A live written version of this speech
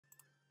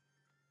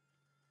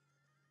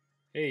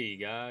Hey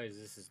guys,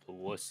 this is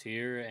TheWuss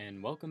here,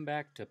 and welcome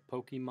back to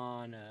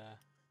Pokemon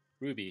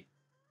Ruby.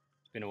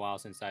 It's been a while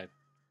since I've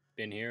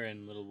been here,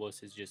 and little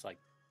Wuss is just like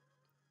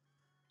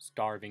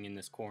starving in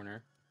this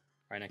corner,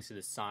 right next to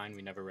this sign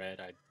we never read,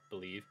 I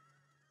believe.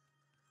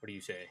 What do you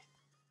say?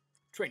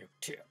 Trainer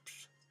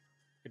tips.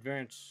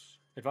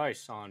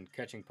 Advice on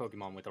catching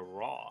Pokemon with a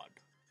rod.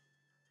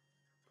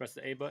 Press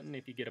the A button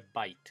if you get a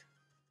bite.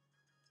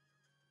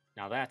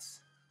 Now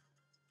that's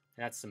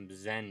some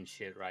Zen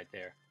shit right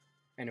there.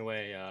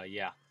 Anyway,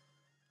 yeah.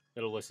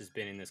 Little Wuss has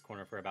been in this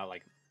corner for about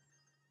like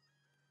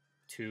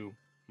 2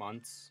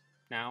 months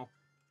now.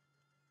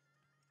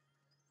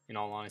 In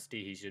all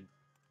honesty, he should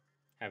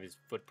have his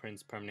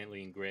footprints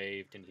permanently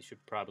engraved, and he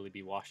should probably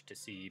be washed to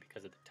sea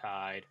because of the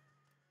tide.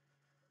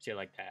 Shit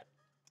like that.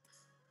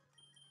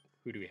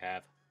 Who do we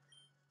have?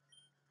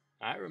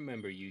 I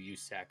remember you, you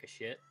sack of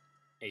shit.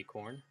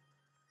 Acorn.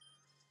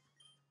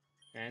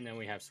 And then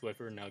we have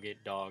Swiffer,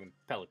 Nugget, Dog, and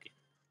Pelican.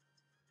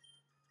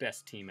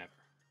 Best team ever.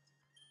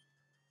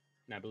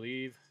 And I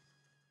believe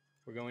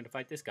we're going to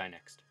fight this guy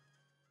next.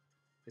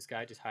 This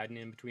guy just hiding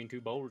in between two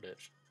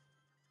boulders.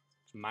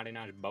 Some mighty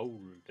nice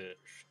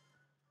boulders.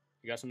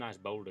 You got some nice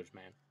boulders,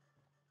 man.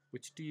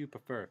 Which do you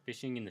prefer,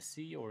 fishing in the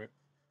sea or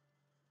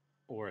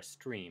a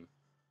stream?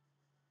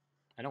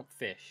 I don't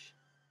fish.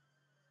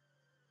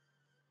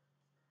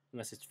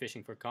 Unless it's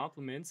fishing for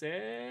compliments,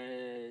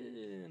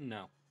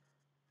 no.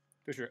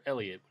 Fisher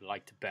Elliot would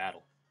like to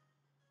battle.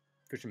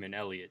 Fisherman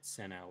Elliot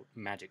sent out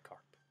Magikarp.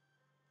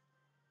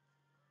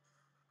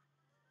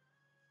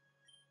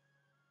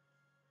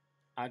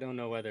 I don't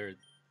know whether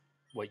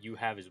what you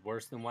have is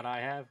worse than what I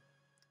have.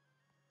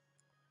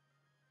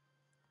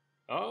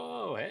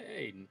 Oh,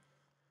 hey,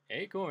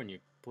 Acorn, you're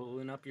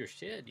pulling up your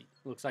shit.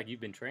 Looks like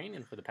you've been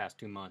training for the past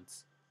 2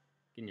 months.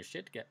 Getting your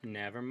shit together.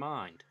 Never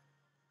mind.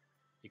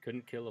 You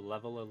couldn't kill a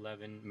level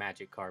 11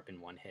 Magikarp in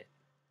one hit.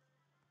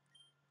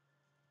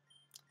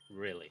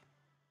 Really?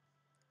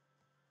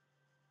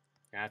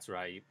 That's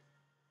right.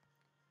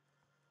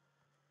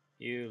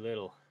 You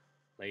little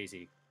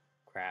lazy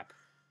crap.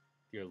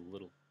 Your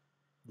little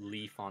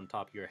leaf on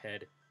top of your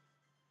head.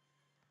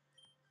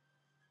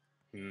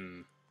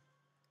 You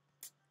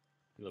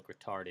look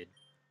retarded.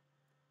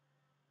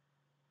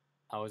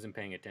 I wasn't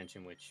paying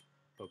attention which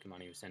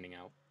Pokemon he was sending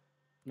out.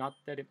 Not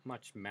that it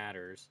much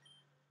matters.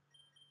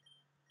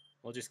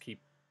 We'll just keep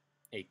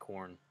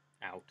Acorn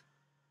out.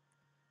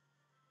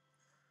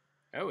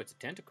 Oh, it's a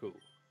Tentacool.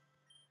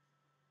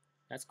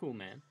 That's cool,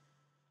 man.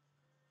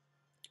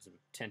 Some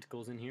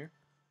tentacles in here.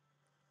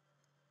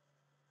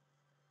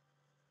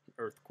 An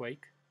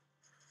earthquake.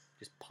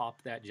 Just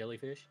pop that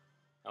jellyfish.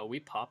 Oh, we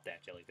popped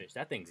that jellyfish.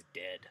 That thing's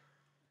dead.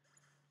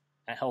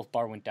 That health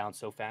bar went down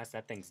so fast,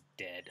 that thing's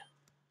dead.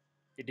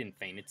 It didn't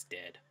faint, it's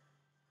dead.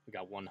 We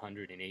got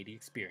 180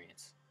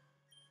 experience.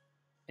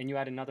 And you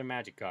had another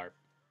Magikarp.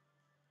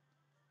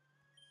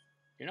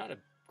 You're not a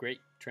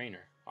great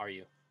trainer, are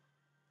you?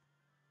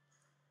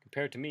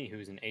 Compared to me,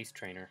 who's an ace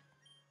trainer.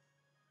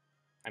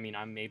 I mean,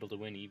 I'm able to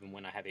win even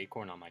when I have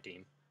Acorn on my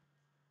team.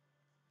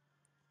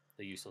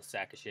 The useless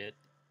sack of shit.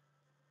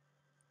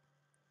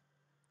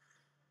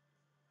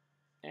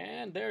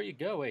 And there you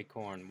go,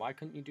 Acorn. Why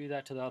couldn't you do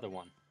that to the other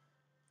one?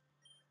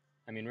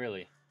 I mean,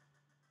 really.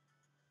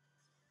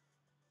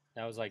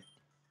 That was like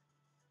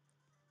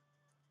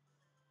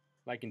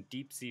in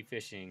deep sea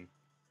fishing,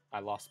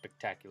 I lost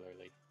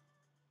spectacularly.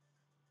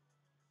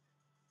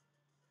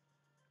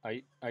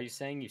 Are you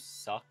saying you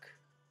suck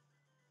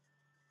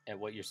at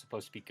what you're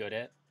supposed to be good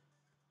at?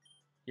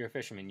 You're a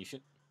fisherman. You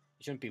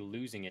shouldn't be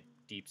losing at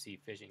deep sea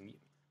fishing.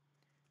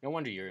 No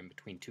wonder you're in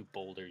between two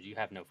boulders. You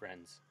have no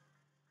friends.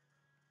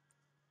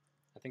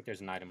 I think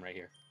there's an item right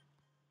here.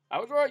 I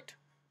was right.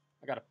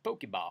 I got a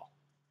Pokeball.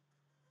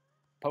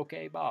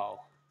 Pokeball.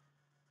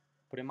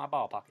 Put it in my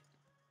ball pocket.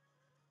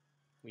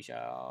 We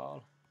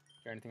shall.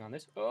 Is there anything on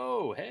this?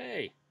 Oh,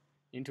 hey!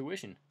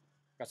 Intuition.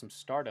 Got some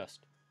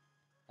Stardust.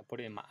 I put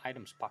it in my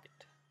items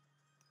pocket.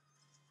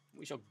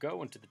 We shall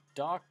go into the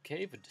dark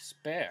cave of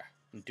despair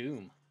and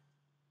doom.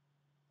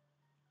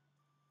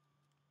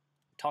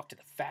 Talk to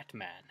the fat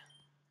man.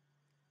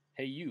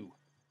 Hey you,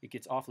 it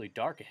gets awfully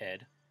dark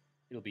ahead.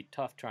 It'll be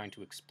tough trying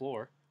to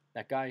explore.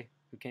 That guy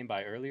who came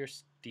by earlier,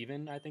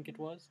 Steven, I think it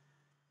was,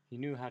 he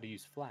knew how to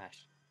use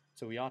Flash,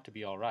 so we ought to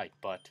be alright,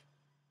 but,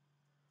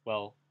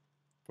 well,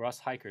 for us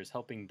hikers,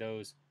 helping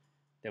those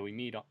that we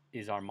meet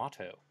is our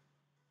motto.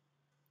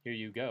 Here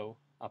you go.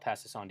 I'll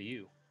pass this on to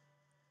you.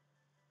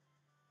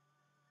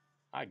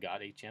 I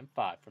got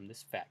HM5 from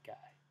this fat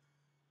guy.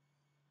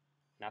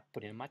 And I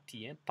put it in my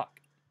TM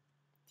pocket.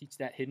 Teach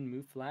that hidden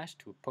move Flash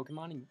to a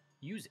Pokemon and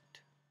use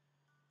it.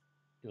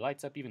 It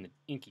lights up even the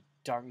inky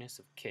darkness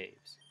of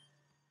caves.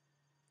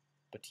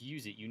 But to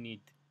use it, you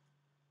need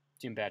the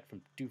gym badge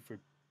from Dewford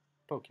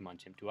Pokemon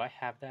Gym. Do I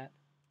have that?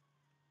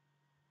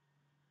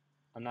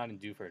 I'm not in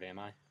Dewford, am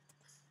I?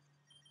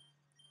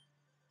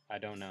 I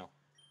don't know.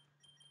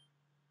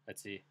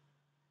 Let's see.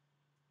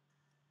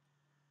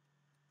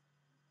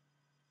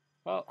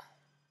 Well,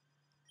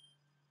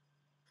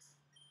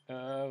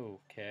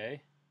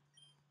 okay.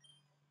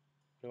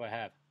 What do I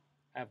have?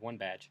 I have 1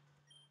 badge.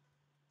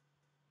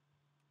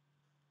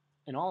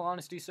 In all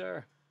honesty,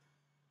 sir,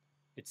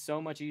 it's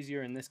so much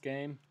easier in this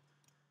game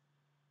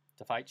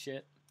to fight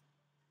shit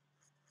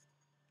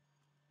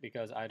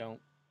because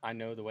I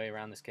know the way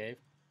around this cave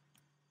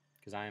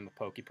because I am a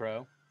Poke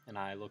Pro and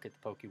I look at the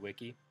Poke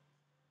Wiki,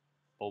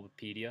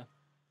 Bulbapedia,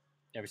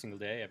 every single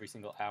day, every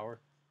single hour,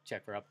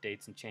 check for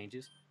updates and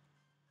changes,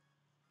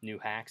 new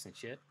hacks and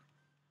shit.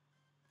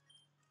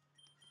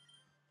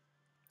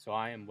 So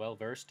I am well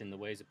versed in the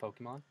ways of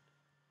Pokemon.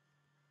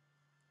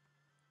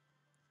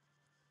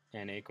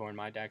 And Acorn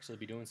might actually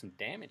be doing some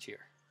damage here.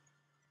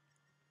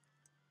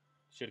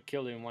 Should have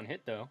killed it in 1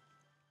 hit though.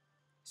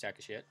 Sack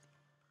of shit.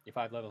 You're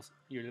 5 levels.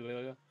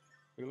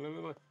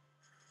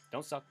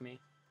 Don't suck me.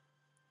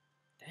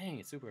 Dang,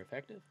 it's super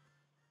effective.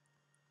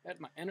 Had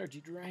my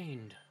energy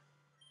drained.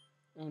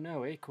 Oh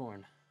no,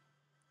 Acorn.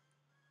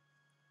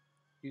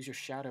 Use your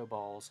Shadow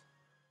Balls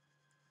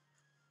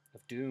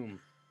of Doom.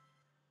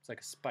 It's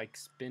like a spike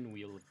spin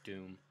wheel of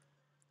doom.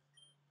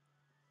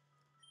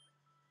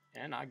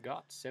 And I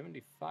got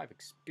 75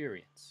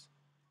 experience.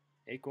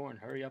 Acorn,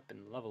 hurry up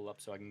and level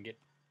up so I can get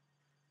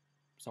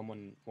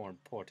someone more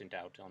important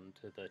out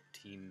onto the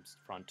team's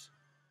front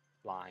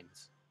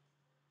lines.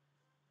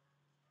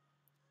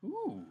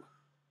 Ooh.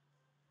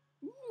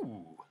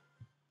 Ooh.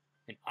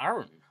 An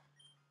Aaron.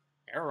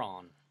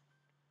 Aaron.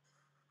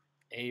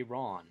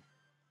 Aaron.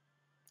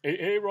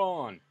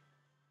 Aaron.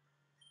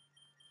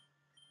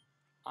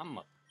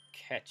 I'ma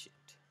catch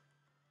it.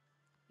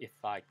 If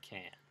I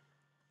can.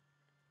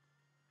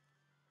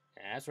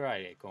 That's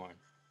right, Acorn.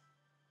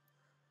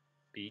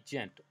 Be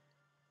gentle.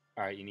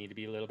 Alright, you need to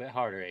be a little bit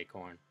harder,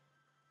 Acorn.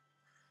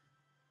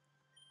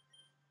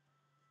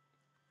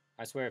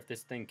 I swear if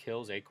this thing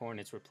kills Acorn,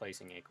 it's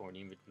replacing Acorn,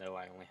 even though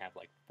I only have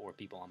like 4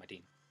 people on my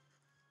team.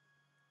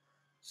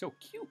 So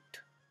cute.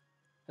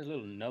 Has a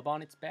little nub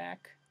on its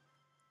back.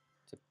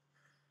 It's a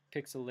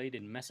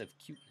pixelated mess of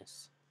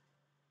cuteness.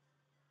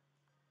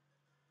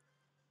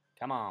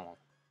 Come on.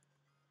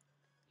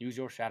 Use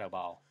your Shadow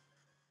Ball.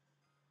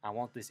 I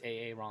want this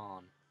AA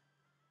Ron.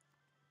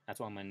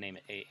 That's why I'm going to name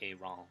it AA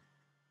Ron.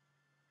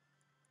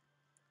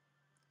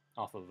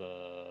 Off of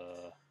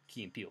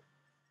Key and Peele.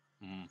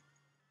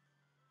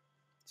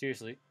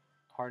 Seriously,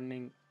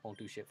 hardening won't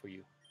do shit for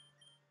you.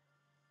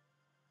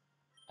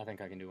 I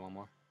think I can do 1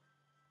 more.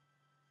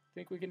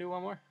 Think we can do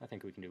 1 more? I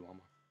think we can do 1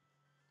 more.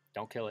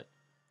 Don't kill it.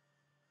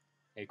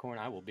 Acorn,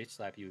 I will bitch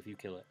slap you if you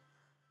kill it.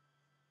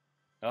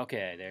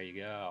 Okay, there you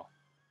go.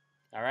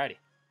 Alrighty.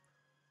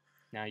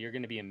 Now you're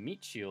going to be a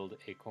meat shield,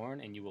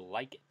 Acorn, and you will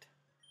like it.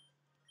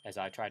 As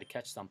I try to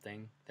catch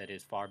something that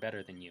is far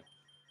better than you.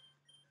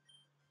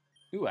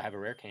 Ooh, I have a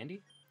rare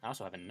candy. I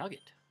also have a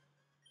nugget.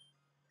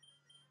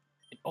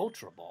 An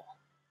Ultra Ball.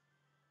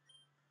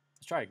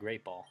 Let's try a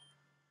Great Ball.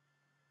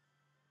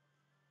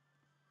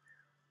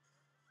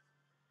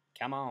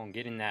 Come on,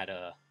 get in that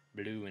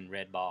blue and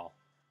red ball.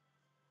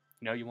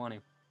 You know you want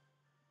to.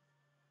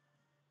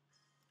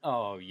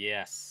 Oh,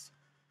 yes.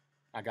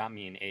 I got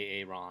me an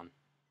AA Ron.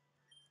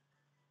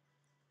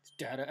 It's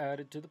data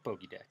added to the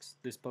Pokédex.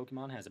 This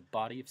Pokemon has a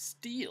body of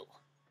steel.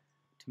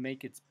 To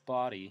make its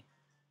body,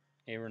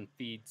 Aaron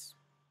feeds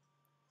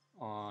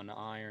on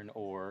iron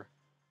ore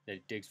that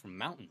it digs from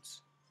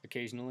mountains.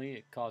 Occasionally,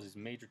 it causes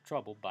major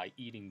trouble by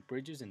eating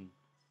bridges and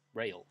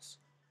rails.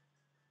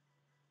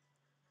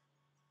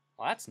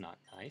 Well, that's not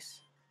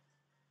nice.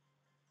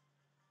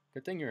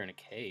 Good thing you're in a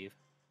cave.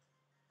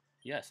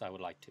 Yes, I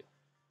would like to.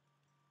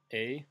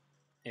 A.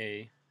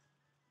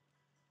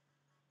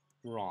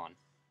 Ron.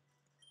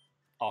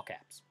 All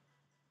caps.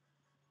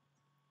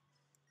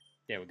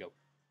 There we go.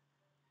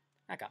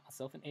 I got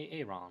myself an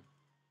AA Ron.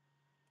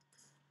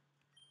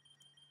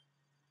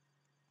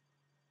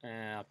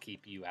 I'll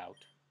keep you out.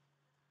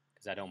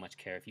 Because I don't much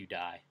care if you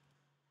die.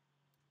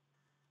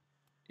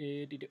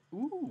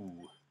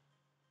 Ooh.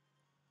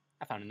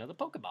 I found another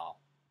Pokeball.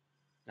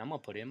 And I'm going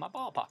to put it in my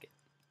ball pocket.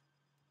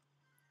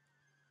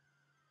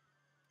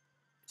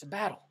 It's a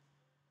battle.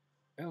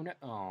 Oh no.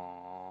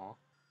 Aww.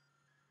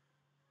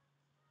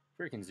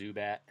 Freaking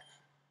Zubat.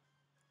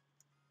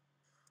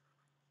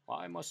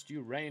 Why must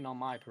you rain on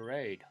my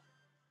parade?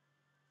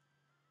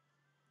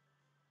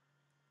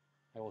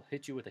 I will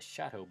hit you with a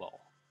Shadow Ball.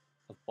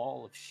 A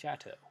ball of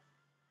Shadow.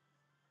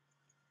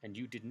 And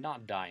you did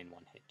not die in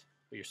 1 hit,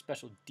 but your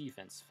special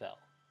defense fell.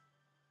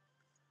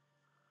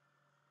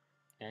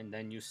 And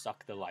then you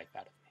suck the life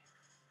out of me.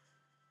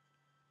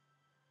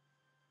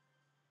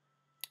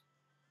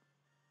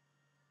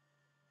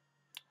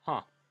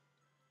 Huh.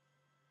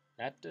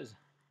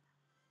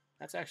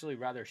 That's actually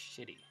rather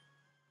shitty.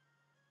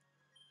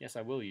 Yes,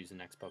 I will use the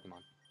next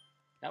Pokemon.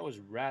 That was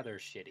rather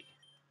shitty.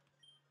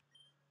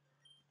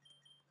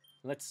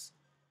 Let's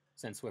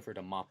send Swiffer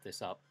to mop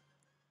this up.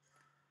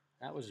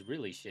 That was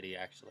really shitty,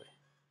 actually.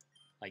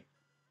 Like,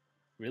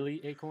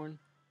 really, Acorn?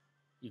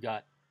 You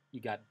got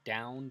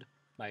downed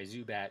by a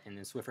Zubat, and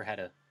then Swiffer had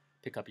to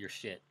pick up your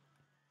shit.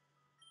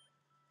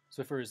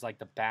 Swiffer is like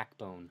the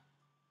backbone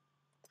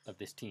of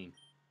this team.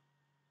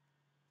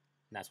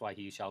 And that's why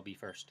he shall be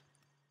first.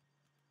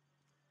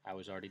 I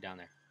was already down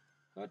there.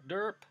 Oh,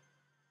 derp!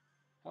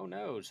 Oh,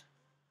 noes.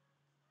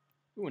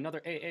 Ooh,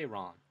 another AA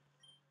Ron.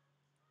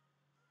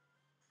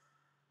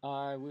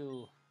 I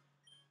will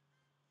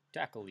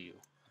tackle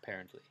you,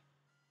 apparently.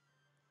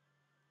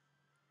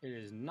 It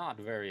is not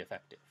very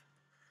effective.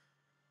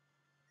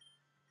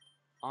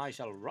 I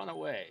shall run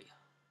away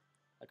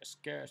like a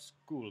scared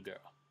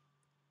schoolgirl,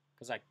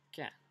 'cause I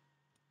can.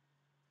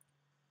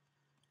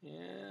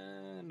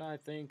 And I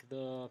think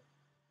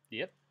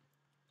yep,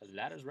 the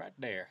ladder's right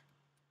there.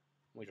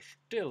 We're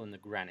still in the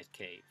granite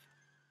cave.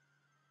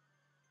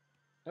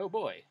 Oh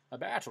boy, a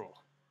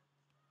battle.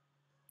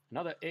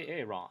 Another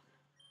AA Ron.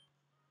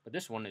 But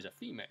this one is a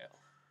female.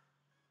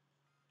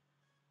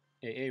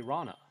 AA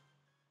Rana.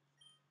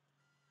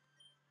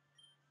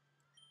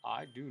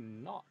 I do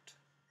not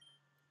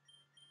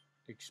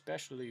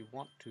especially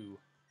want to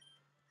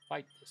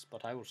fight this,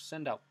 but I will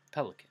send out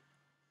Pelican.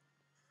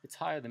 It's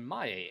higher than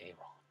my AA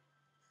Ron.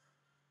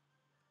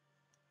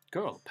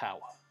 Girl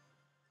power.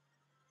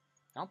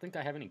 I don't think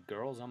I have any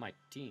girls on my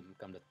team,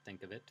 come to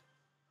think of it.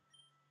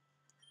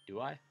 Do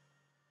I?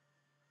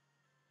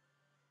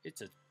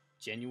 It's a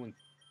genuine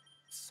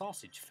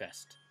sausage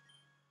fest.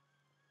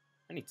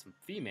 I need some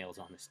females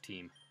on this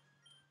team.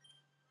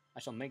 I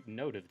shall make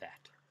note of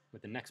that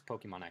with the next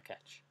Pokemon I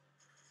catch.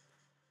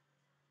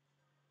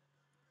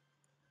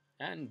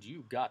 And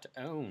you got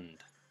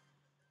owned.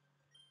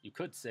 You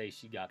could say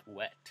she got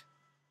wet.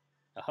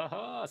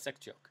 Ahaha, sex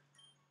joke.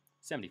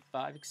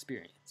 75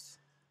 experience.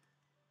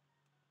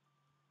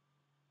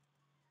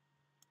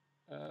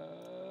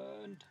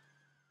 And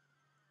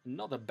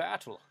another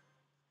battle.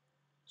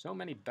 So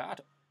many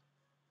battle.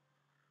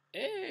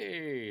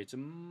 Hey, it's a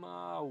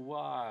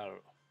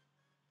Mawile.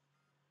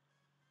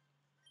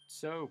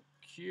 So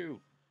cute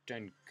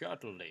and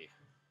cuddly.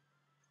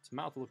 Its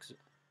mouth looks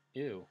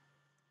ew.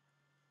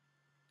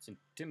 It's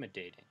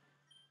intimidating.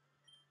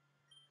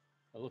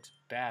 It looks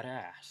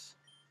badass.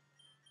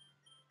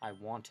 I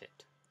want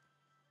it.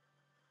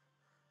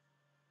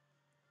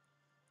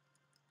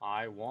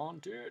 I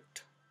want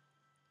it.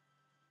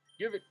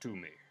 Give it to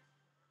me.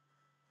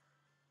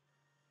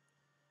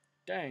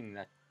 Dang,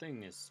 that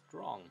thing is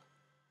strong.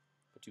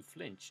 But you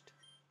flinched.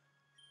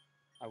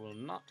 I will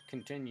not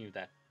continue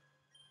that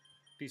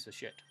piece of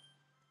shit.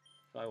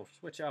 So I will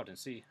switch out and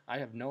see. I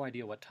have no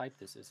idea what type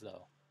this is,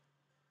 though.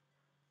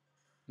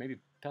 Maybe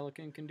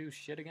Pelican can do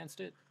shit against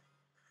it?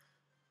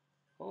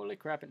 Holy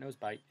crap, it knows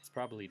Bite. It's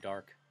probably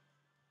dark.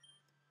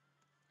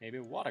 Maybe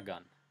a water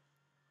gun.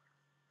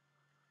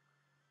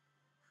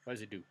 What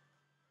does it do?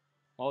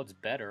 Well, it's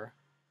better.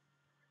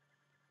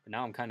 But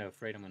now I'm kind of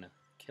afraid I'm going to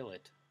kill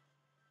it.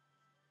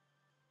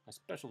 My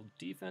special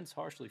defense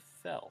harshly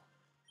fell.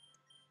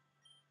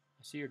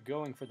 I see you're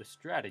going for the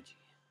strategy.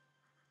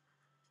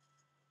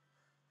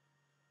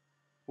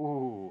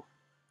 Ooh,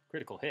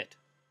 critical hit.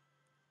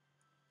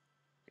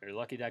 You're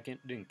lucky that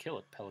didn't kill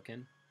it,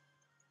 Pelican.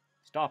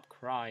 Stop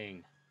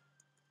crying.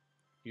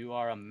 You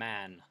are a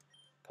man,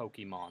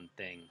 Pokemon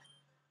thing.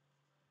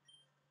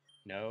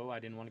 No, I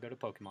didn't want to go to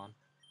Pokemon.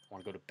 I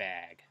want to go to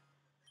Bag.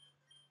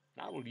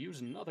 And I will use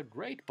another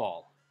Great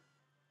Ball.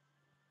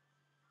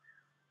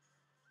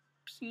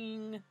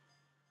 Psing.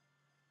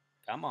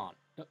 Come on.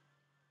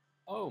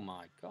 Oh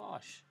my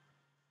gosh.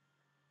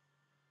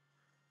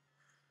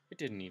 It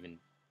didn't even...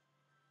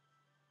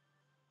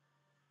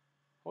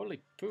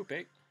 Holy poop,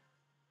 eh?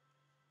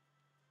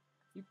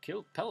 You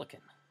killed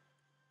Pelican.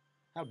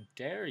 How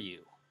dare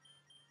you?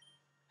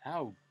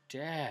 How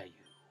dare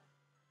you?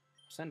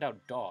 Send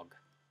out Dog.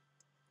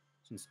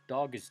 Since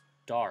Dog is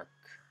dark,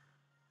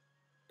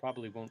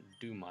 probably won't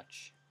do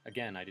much.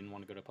 Again, I didn't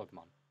want to go to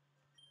Pokemon.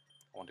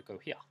 I want to go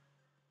here.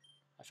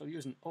 I shall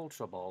use an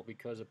Ultra Ball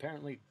because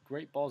apparently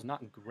Great Ball's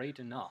not great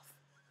enough.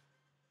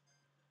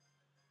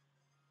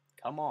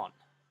 Come on.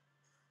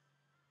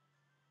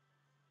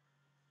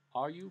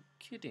 Are you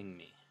kidding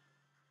me?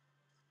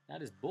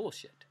 That is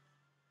bullshit.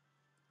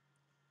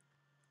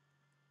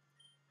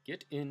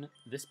 Get in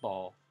this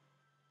ball.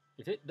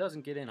 If it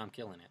doesn't get in, I'm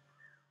killing it.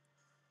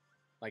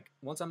 Like,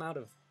 once I'm out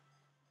of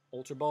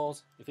Ultra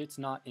Balls, if it's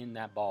not in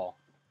that ball,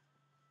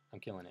 I'm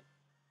killing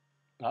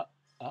it.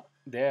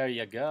 There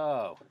you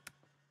go.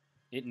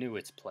 It knew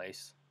its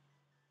place.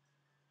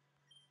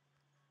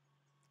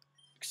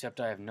 Except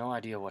I have no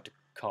idea what to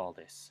call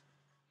this.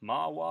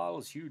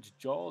 Mawile's huge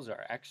jaws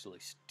are actually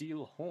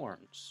steel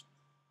horns.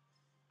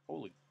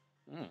 Holy...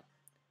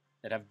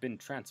 that have been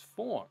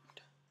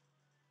transformed.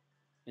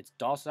 Its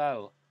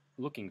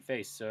docile-looking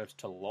face serves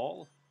to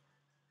lull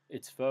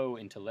its foe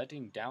into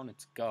letting down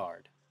its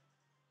guard.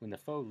 When the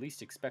foe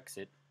least expects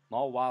it,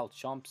 Mawile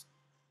chomps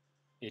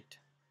it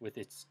with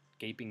its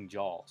gaping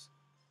jaws.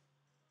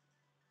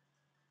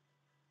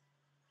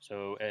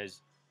 So,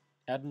 as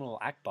Admiral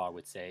Akbar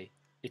would say,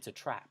 it's a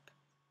trap.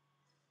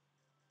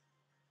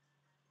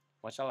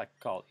 What shall I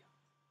call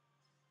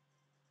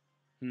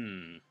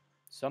you?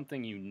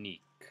 Something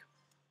unique.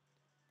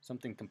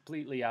 Something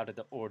completely out of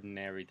the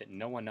ordinary that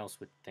no one else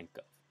would think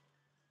of.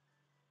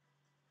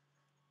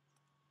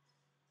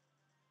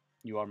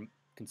 You are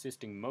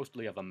consisting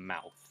mostly of a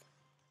mouth.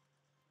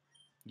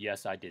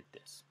 Yes, I did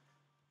this.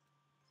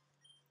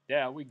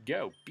 There we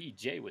go.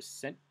 BJ was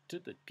sent to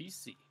the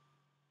PC.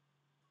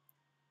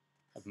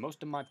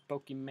 Most of my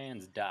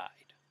Pokemans died.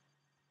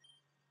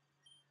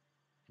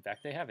 In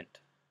fact, they haven't.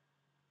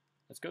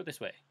 Let's go this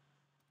way.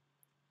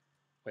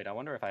 Wait, I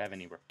wonder if I have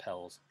any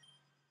repels.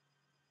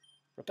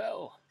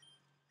 Repel!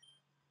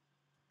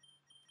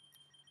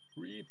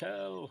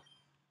 Repel!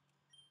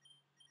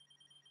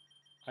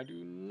 I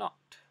do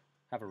not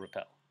have a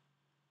repel.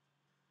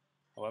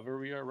 However,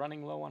 we are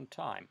running low on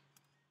time.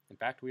 In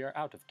fact, we are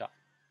out of time.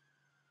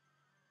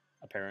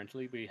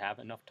 Apparently, we have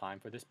enough time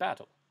for this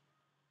battle.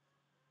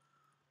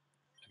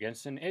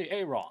 Against an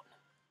Aaron.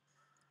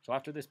 So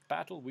after this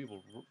battle, we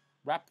will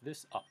wrap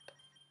this up.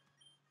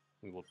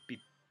 We will be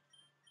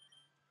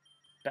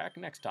back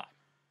next time.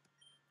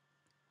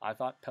 I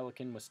thought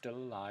Pelican was still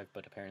alive,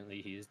 but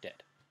apparently he is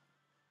dead.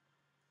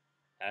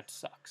 That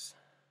sucks.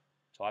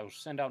 So I will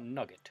send out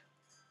Nugget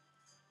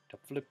to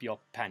flip your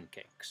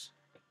pancakes.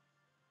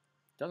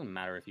 Doesn't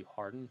matter if you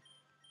harden.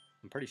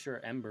 I'm pretty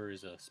sure Ember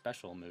is a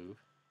special move.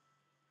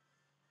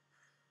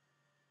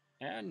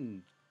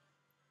 And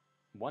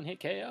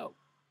one-hit KO.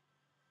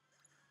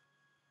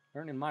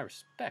 Earning my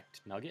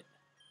respect, Nugget.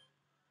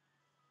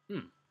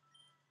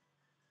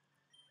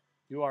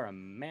 You are a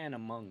man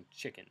among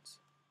chickens.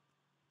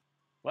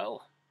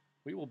 Well,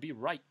 we will be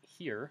right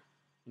here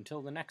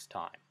until the next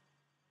time.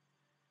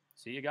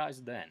 See you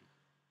guys then.